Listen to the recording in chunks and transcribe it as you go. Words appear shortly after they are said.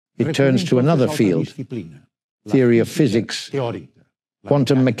it turns to another field, theory of physics,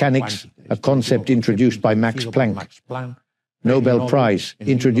 quantum mechanics, a concept introduced by Max Planck, Nobel Prize,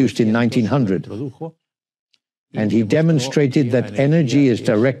 introduced in 1900. And he demonstrated that energy is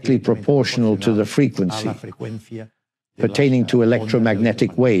directly proportional to the frequency, pertaining to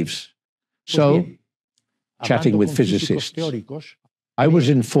electromagnetic waves. So, chatting with physicists, I was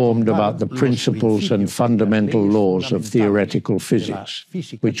informed about the principles and fundamental laws of theoretical physics,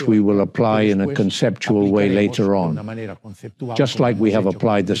 which we will apply in a conceptual way later on, just like we have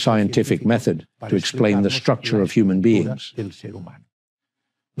applied the scientific method to explain the structure of human beings.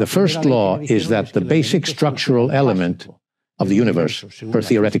 The first law is that the basic structural element of the universe, per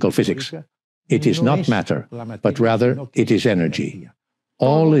theoretical physics, it is not matter, but rather it is energy.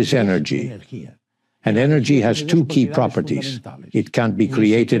 All is energy. And energy has two key properties. It can't be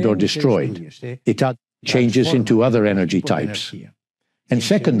created or destroyed. It changes into other energy types. And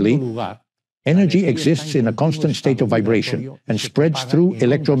secondly, energy exists in a constant state of vibration and spreads through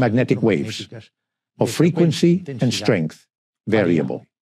electromagnetic waves of frequency and strength, variable.